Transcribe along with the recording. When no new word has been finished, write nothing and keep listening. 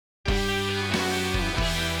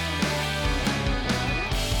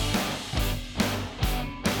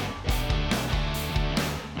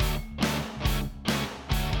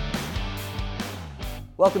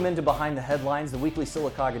Welcome into Behind the Headlines, the weekly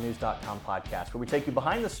SylacaugaNews.com podcast, where we take you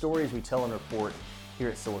behind the stories we tell and report here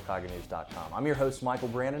at SylacaugaNews.com. I'm your host, Michael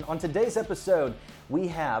Brandon. On today's episode, we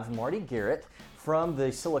have Marty Garrett from the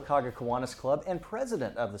Sylacauga Kiwanis Club and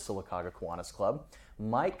president of the Sylacauga Kiwanis Club,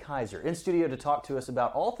 Mike Kaiser, in studio to talk to us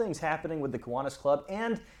about all things happening with the Kiwanis Club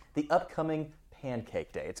and the upcoming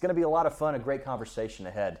Pancake Day. It's going to be a lot of fun, a great conversation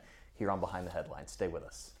ahead here on Behind the Headlines. Stay with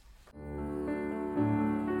us.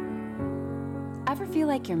 Ever feel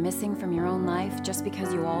like you're missing from your own life just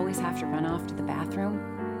because you always have to run off to the bathroom?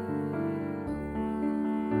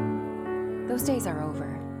 Those days are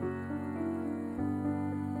over.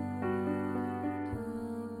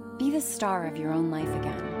 Be the star of your own life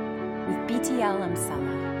again with BTL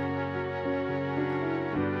Emsella.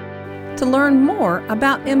 To learn more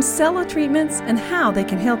about Emsella treatments and how they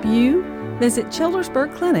can help you, visit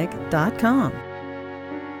ChildersburgClinic.com.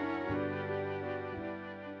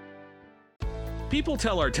 People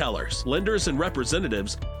tell our tellers, lenders, and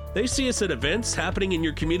representatives they see us at events happening in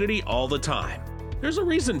your community all the time. There's a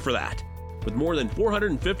reason for that. With more than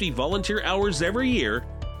 450 volunteer hours every year,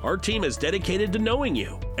 our team is dedicated to knowing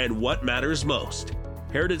you and what matters most.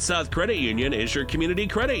 Heritage South Credit Union is your community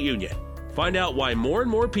credit union. Find out why more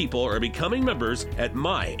and more people are becoming members at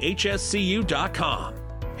myhscu.com.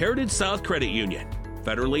 Heritage South Credit Union,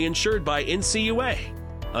 federally insured by NCUA,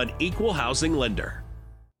 an equal housing lender.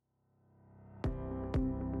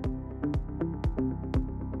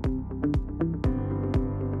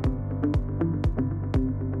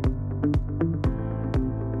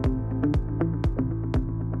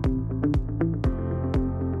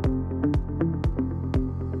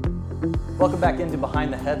 Welcome back into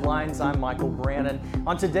Behind the Headlines. I'm Michael Brannon.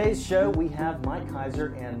 On today's show, we have Mike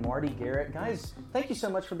Kaiser and Marty Garrett. Guys, thank you so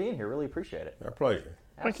much for being here. Really appreciate it. Our pleasure.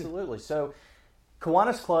 Absolutely. So,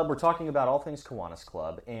 Kiwanis Club, we're talking about all things Kiwanis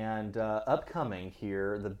Club. And upcoming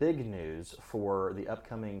here, the big news for the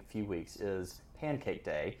upcoming few weeks is Pancake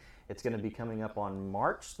Day. It's going to be coming up on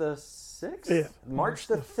March the 6th? 5th. March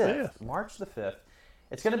the 5th. March the 5th.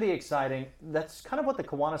 It's going to be exciting. That's kind of what the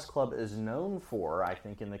Kiwanis Club is known for, I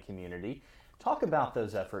think, in the community. Talk about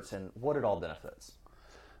those efforts and what it all benefits.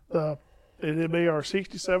 It'll be our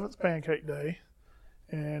 67th Pancake Day,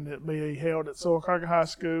 and it'll be held at Sylacauga High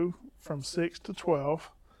School from 6 to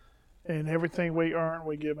 12. And everything we earn,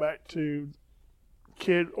 we give back to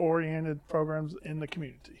kid-oriented programs in the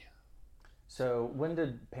community. So when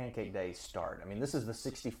did Pancake Day start? I mean, this is the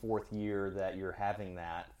 64th year that you're having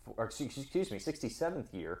that, or excuse me,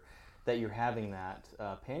 67th year that you're having that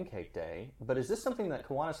Pancake Day. But is this something that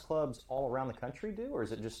Kiwanis clubs all around the country do, or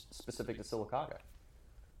is it just specific to Sylacauga?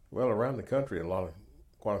 Well, around the country, a lot of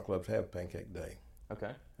Kiwanis clubs have Pancake Day.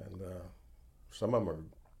 Okay. And some of them are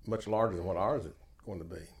much larger than what ours is going to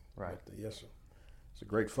be. Right. But, yes, it's a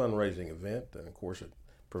great fundraising event, and of course it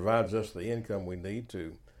provides us the income we need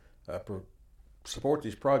to support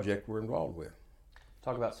these projects we're involved with.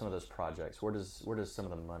 Talk about some of those projects. Where does some of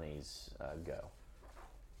the monies go?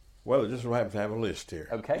 Well, it just so happens to have a list here.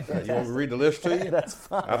 Okay. You want me to read the list to you? That's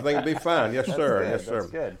fine. I think it'd be fine. Yes, sir. Good. Yes, sir.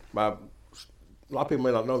 That's good. A lot of people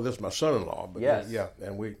may not know this is my son-in-law, but yes. Yeah,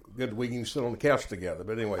 and we can sit on the couch together.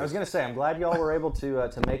 But anyway, I was going to say, I'm glad y'all were able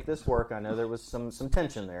to make this work. I know there was some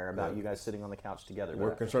tension there about you guys sitting on the couch together.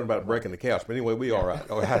 We're concerned about breaking the couch, but anyway, we all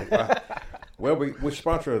right. All right. Well, we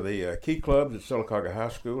sponsor the key clubs at Sylacauga High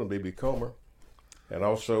School and B.B. Comer, and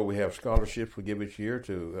also we have scholarships we give each year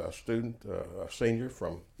to a student, a senior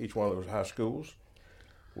from each one of those high schools.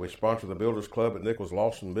 We sponsor the Builders Club at Nicholas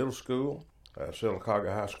Lawson Middle School,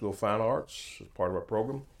 Sylacauga High School Fine Arts as part of our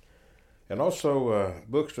program, and also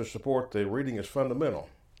books to support the Reading is Fundamental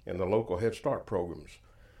in the local Head Start programs.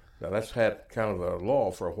 Now that's had kind of a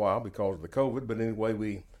lull for a while because of the COVID, but anyway,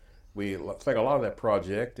 we think a lot of that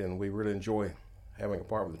project, and we really enjoy having a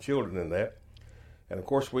part with the children in that. And of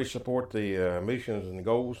course, we support the missions and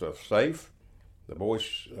goals of SAFE, the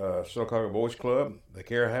Sylacauga Boys Club, the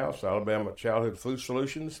Care House, Alabama Childhood Food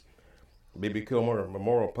Solutions, B.B. Comer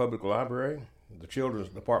Memorial Public Library, the Children's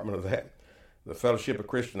Department of that, the Fellowship of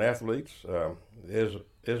Christian Athletes, the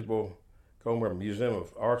Isabel Comer Museum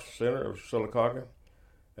of Arts Center of Sylacauga,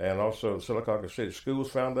 and also the Sylacauga City Schools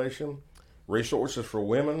Foundation, Resources for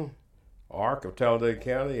Women, ARC of Talladega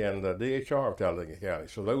County, and DHR of Talladega County.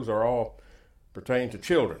 So those are all pertaining to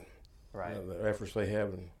children, right? The efforts they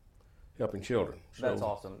have in helping children. So, that's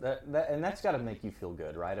awesome. And that's got to make you feel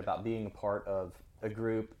good, right? About being a part of a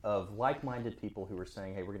group of like-minded people who are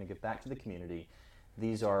saying, hey, we're going to give back to the community.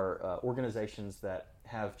 These are organizations that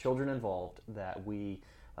have children involved that we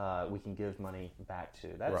can give money back to.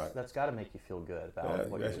 That's got to make you feel good about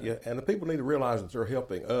what you're doing. Yeah, and the people need to realize that they're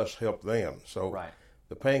helping us help them. So right.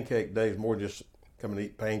 The Pancake Day is more just come and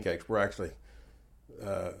eat pancakes. We're actually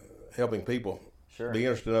helping people Sure. be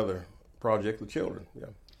interested in other projects with children. Yeah.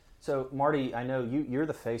 So, Marty, I know you're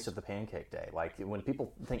the face of the Pancake Day. Like, when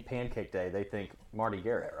people think Pancake Day, they think Marty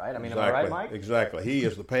Garrett, right? I mean, Exactly. am I right, Mike? Exactly. He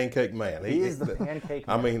is the pancake man. He is the pancake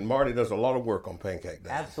man. I mean, Marty does a lot of work on Pancake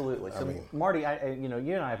Day. Absolutely. So, mean- Marty, you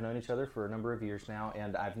and I have known each other for a number of years now,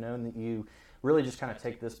 and I've known that you really just kind of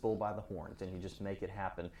take this bull by the horns and you just make it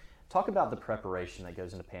happen. Talk about the preparation that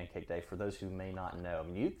goes into Pancake Day for those who may not know. I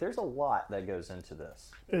mean, there's a lot that goes into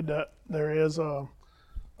this. There is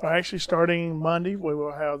actually starting Monday, we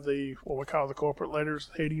will have what we call the corporate letters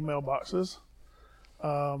hitting mailboxes.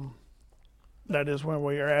 That is when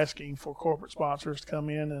we are asking for corporate sponsors to come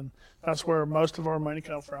in, and that's where most of our money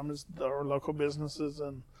comes from, is our local businesses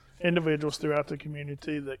and individuals throughout the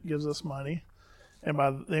community that gives us money. And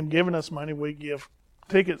by them giving us money, we give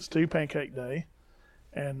tickets to Pancake Day,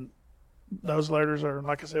 and those letters are,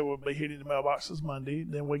 like I said, will be hitting the mailboxes Monday.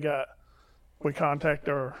 Then we contact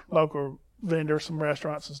our local vendors, some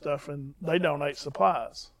restaurants and stuff, and they donate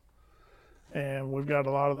supplies. And we've got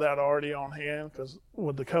a lot of that already on hand because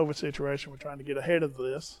with the COVID situation, we're trying to get ahead of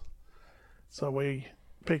this. So we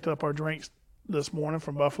picked up our drinks this morning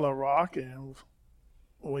from Buffalo Rock, and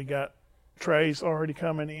we got trays already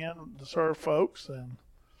coming in to serve folks. And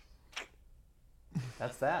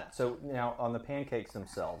That's that. So now on the pancakes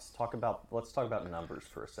themselves, let's talk about numbers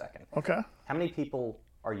for a second. okay. How many people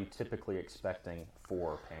are you typically expecting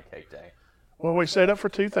for Pancake Day? Well, we set up for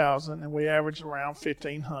 2,000, and we averaged around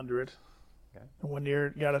 1,500. Okay. And one year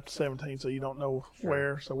it got up to 17, so you don't know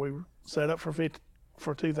where. So we set up for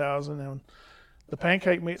 2,000, and the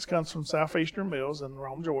pancake mix comes from Southeastern Mills in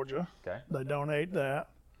Rome, Georgia. Okay. They donate that,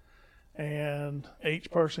 and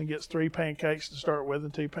each person gets 3 pancakes to start with,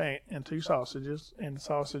 and 2 sausages. And the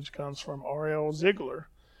sausage comes from R.L. Ziegler,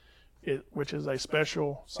 which is a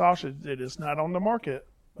special sausage that is not on the market,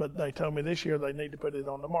 but they told me this year they need to put it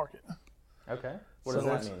on the market. Okay. What So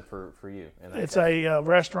does that mean for you? In that It's case? a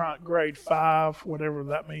restaurant grade 5, whatever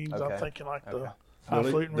that means. Okay. I'm thinking like Okay. the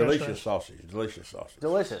highfalutin Delicious restaurant. sausage. Delicious sausage.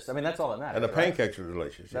 Delicious. I mean, that's all that matters. And the right? pancakes are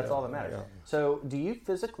delicious. That's yeah. all that matters. Yeah. So, do you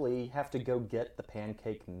physically have to go get the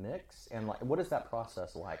pancake mix, and like, what is that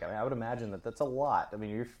process like? I mean, I would imagine that that's a lot. I mean,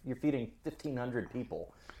 you're feeding 1,500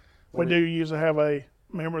 people. We do usually have a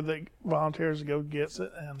member that volunteers to go gets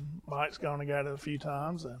it, and Mike's gone and got it a few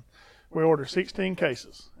times. And we order 16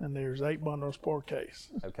 cases, and there's 8 bundles per case.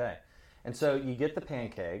 Okay. And so you get the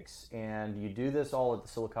pancakes, and you do this all at the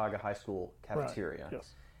Sylacauga High School cafeteria. Right.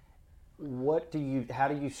 Yes. How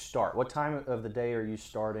do you start? What time of the day are you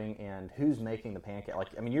starting, and who's making the pancake? Like,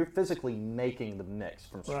 I mean, you're physically making the mix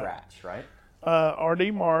from scratch, right?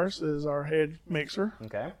 R.D. Morris is our head mixer.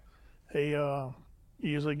 Okay. He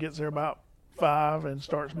usually gets there about 5 and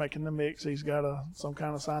starts making the mix. He's got some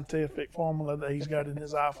kind of scientific formula that he's got in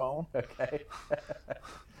his iPhone. Okay.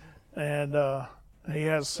 And he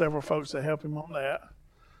has several folks that help him on that.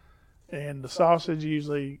 And the sausage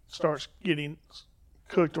usually starts getting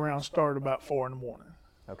cooked start about 4 in the morning.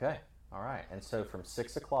 Okay. All right. And so from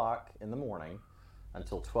 6 o'clock in the morning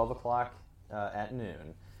until 12 o'clock at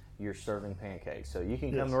noon, you're serving pancakes. So you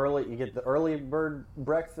can come early. You get the early bird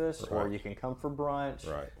breakfast, or you can come for brunch.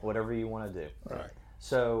 Right. Whatever you want to do. Right.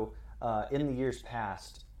 So in the years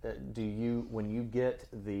past, when you get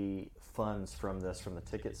the funds from the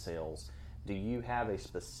ticket sales, do you have a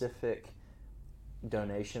specific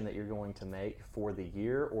donation that you're going to make for the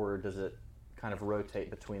year, or does it kind of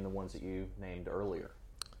rotate between the ones that you named earlier?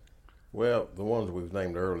 Well, the ones we've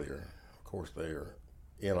named earlier, of course, they're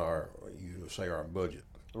in our budget.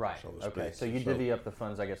 Right. So to Okay. speak. So you divvy up the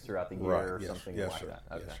funds, I guess, throughout the year Right, or yes, something yes, like sir. that.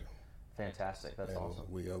 Okay. Yes, sir. Fantastic. That's And awesome.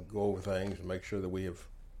 we go over things and make sure that we have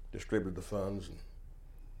distributed the funds and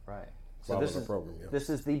Right. So follow this the is program. Yeah. this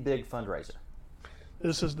is the big fundraiser.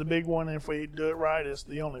 This is the big one. If we do it right, it's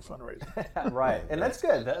the only fundraiser. Right. And that's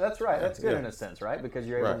good. That's right. That's good Yeah. in a sense, right? Because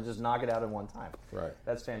you're able Right. to just knock it out in one time. Right.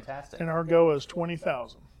 That's fantastic. And our goal is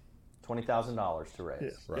 $20,000. $20,000 to raise.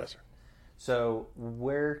 Yes, Right. yes, sir. So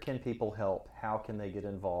where can people help? How can they get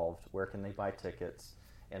involved? Where can they buy tickets?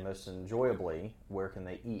 And most enjoyably, where can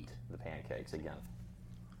they eat the pancakes again?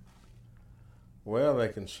 Well, they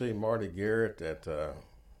can see Marty Garrett at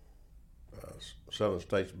Southern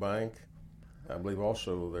States Bank. I believe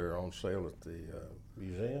also they're on sale at the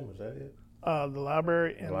museum. Is that it? The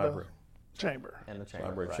library and Library. the chamber. And the chamber.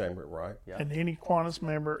 Library right. Chamber, right? Yeah. And any Qantas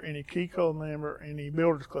member, any Key Club member, any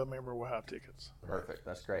Builders Club member will have tickets. Perfect.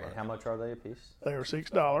 That's great. And how much are they a piece? They are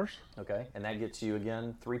 $6. Okay. And that gets you,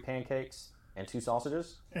 again, 3 pancakes and 2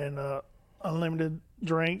 sausages? And unlimited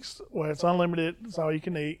drinks. Well, it's unlimited. It's all you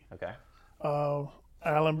can eat. Okay.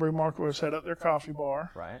 Allen Brew Market will set up their coffee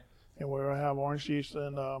bar. Right. and we'll have orange juice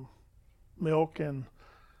and milk and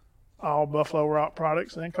all Buffalo Rock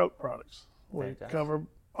products and Coke products. We Fantastic. cover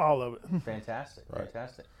all of it. Fantastic,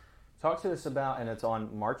 fantastic. Talk to us about, and it's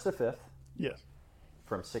on March the 5th Yes.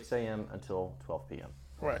 from 6 a.m. until 12 p.m.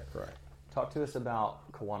 Right. Talk to us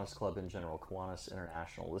about Kiwanis Club in general, Kiwanis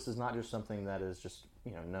International. This is not just something that is just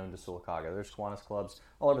known to Sylacauga. There's Kiwanis clubs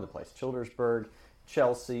all over the place. Childersburg,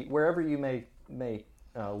 Chelsea, wherever you may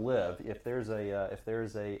live. If there's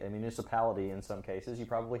a municipality in some cases, you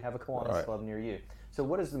probably have a Kiwanis club near you. So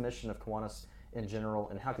what is the mission of Kiwanis in general,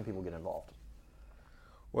 and how can people get involved?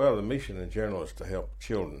 Well, the mission in general is to help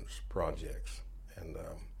children's projects, and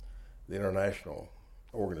the international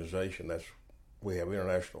organization. We have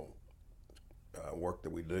international work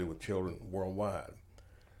that we do with children worldwide,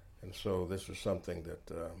 and so this is something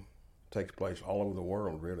that takes place all over the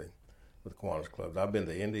world, really, with Kiwanis clubs. I've been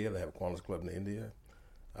to India; they have a Kiwanis club in India.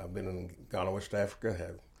 I've been in Ghana, West Africa,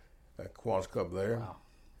 have a Kiwanis club there, Wow.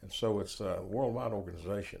 and so it's a worldwide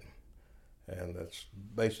organization, and that's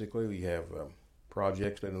basically we have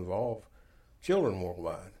projects that involve children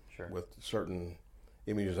worldwide with certain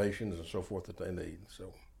immunizations and so forth that they need.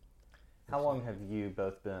 So, how long have you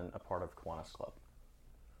both been a part of Kiwanis Club?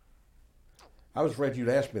 I was afraid you'd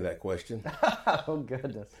ask me that question. Oh,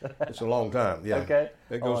 goodness. It's a long time, yeah. Okay.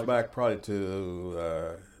 It goes back probably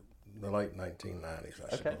to the late 1990s,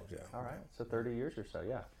 I suppose, yeah. All right. So 30 years or so,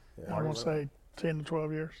 yeah. I want to say 10 to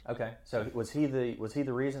 12 years. Okay. So was he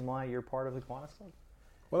the reason why you're part of the Kiwanis Club?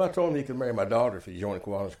 Well, I told him he could marry my daughter if he joined the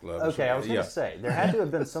Kiwanis Club. Okay, so, I was going to say, there had to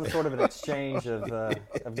have been some sort of an exchange of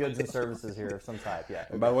goods and services here of some type, yeah.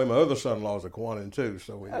 And by the way, my other son-in-law is a Kiwanin too,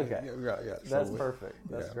 so we... Okay. Yeah. That's perfect.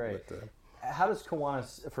 That's great. But, how does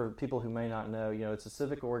Kiwanis, for people who may not know, it's a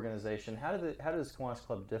civic organization. How does Kiwanis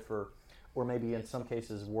Club differ, or maybe in some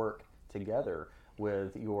cases work together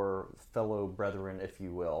with your fellow brethren, if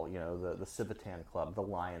you will? The Civitan Club, the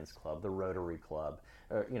Lions Club, the Rotary Club,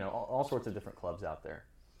 all sorts of different clubs out there.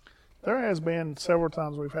 There has been several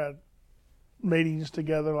times we've had meetings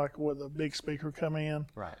together, like with a big speaker come in.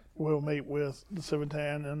 Right. We'll meet with the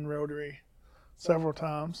Civitan and Rotary several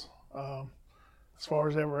times. As far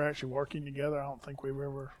as ever actually working together, I don't think we've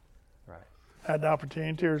ever had the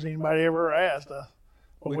opportunity, or has anybody ever asked us.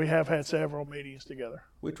 But we have had several meetings together.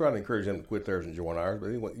 We try to encourage them to quit theirs and join ours, but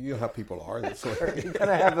anyway, you know how people are. You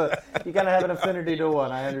kind of have an affinity to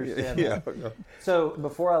one. I understand. Yeah. That. So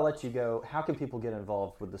before I let you go, how can people get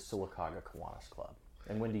involved with the Sylacauga Kiwanis Club,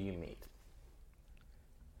 and when do you meet?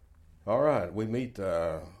 All right, we meet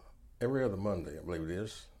every other Monday, I believe it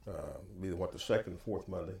is. Be the second and fourth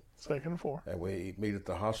Monday. Second and fourth. And we meet at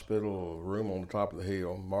the hospital room on the top of the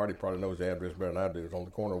hill. Marty probably knows the address better than I do. It's on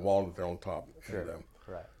the corner of Walnut there on top. Sure. And,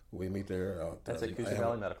 Right. We meet there. That's at Coosa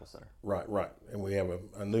Valley Medical Center. Right. And we have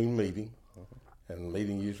a noon meeting. And the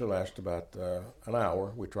meeting usually lasts about an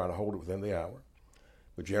hour. We try to hold it within the hour.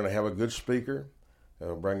 We generally have a good speaker.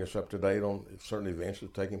 Bring us up to date on certain events that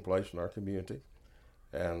are taking place in our community.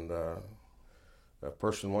 And a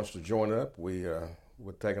person wants to join up, we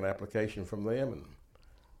would take an application from them.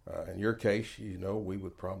 And in your case, we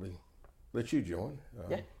would probably let you join.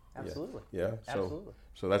 Yeah, absolutely. Yeah. Absolutely.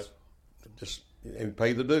 So that's just... And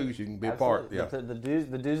pay the dues, you can be a part. Yeah, the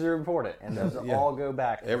dues are important, and those all go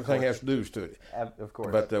back. Everything has dues to it. Of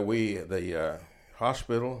course. But the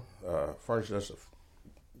hospital furnishes us,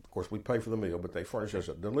 of course, we pay for the meal, but they furnish us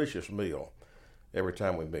a delicious meal every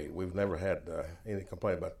time we meet. We've never had any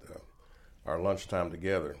complaint about our lunchtime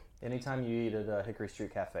together. Anytime you eat at Hickory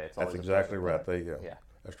Street Cafe, it's always That's exactly right. They, yeah. I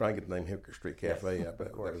was trying to get the name Hickory Street Cafe. Yes, Yeah, but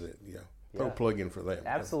of course. that was it. Yeah. Put a plug in for them.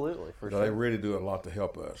 Absolutely, for sure. They really do a lot to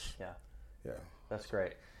help us. Yeah. Yeah. That's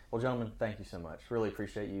great. Well, gentlemen, thank you so much. Really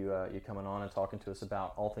appreciate you coming on and talking to us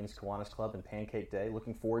about all things Kiwanis Club and Pancake Day.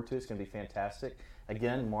 Looking forward to it. It's going to be fantastic.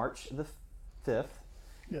 Again, March the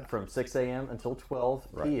 5th from 6 a.m. until 12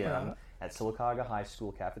 p.m. at Sylacauga High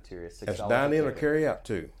School cafeteria. $6 That's dine in or carry out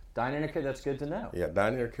too. Dine in or carry, that's good to know. Yeah,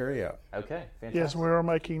 dine in or carry out. Okay, fantastic. Yes, we are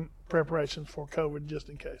making preparations for COVID just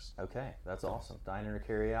in case. Okay, that's awesome. Dine in or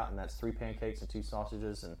carry out, and that's 3 pancakes and 2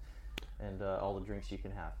 sausages and all the drinks you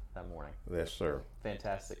can have that morning. Yes, sir.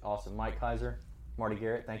 Fantastic. Awesome. Mike Kaiser, Marty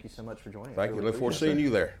Garrett, thank you so much for joining us. Thank you. Look forward to seeing you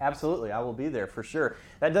there. Absolutely. I will be there for sure.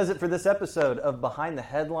 That does it for this episode of Behind the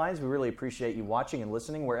Headlines. We really appreciate you watching and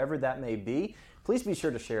listening wherever that may be. Please be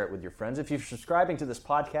sure to share it with your friends. If you're subscribing to this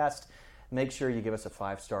podcast, make sure you give us a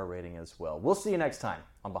 5-star rating as well. We'll see you next time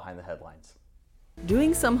on Behind the Headlines.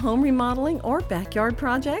 Doing some home remodeling or backyard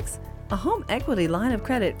projects? A home equity line of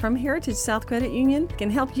credit from Heritage South Credit Union can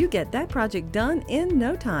help you get that project done in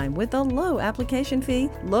no time with a low application fee,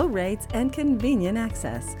 low rates, and convenient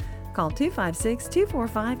access. Call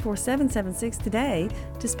 256-245-4776 today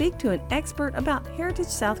to speak to an expert about Heritage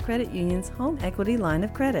South Credit Union's home equity line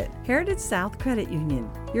of credit. Heritage South Credit Union,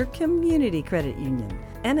 your community credit union.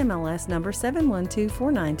 NMLS number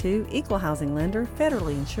 712492, equal housing lender,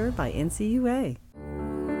 federally insured by NCUA.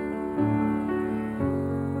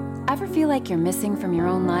 Ever feel like you're missing from your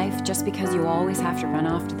own life just because you always have to run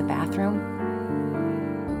off to the bathroom?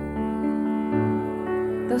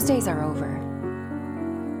 Those days are over.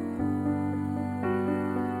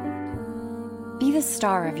 Be the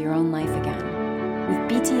star of your own life again with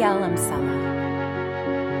BTL Emsella.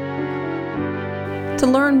 To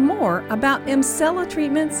learn more about Emsella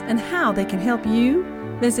treatments and how they can help you,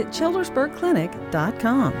 visit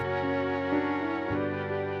childersburgclinic.com.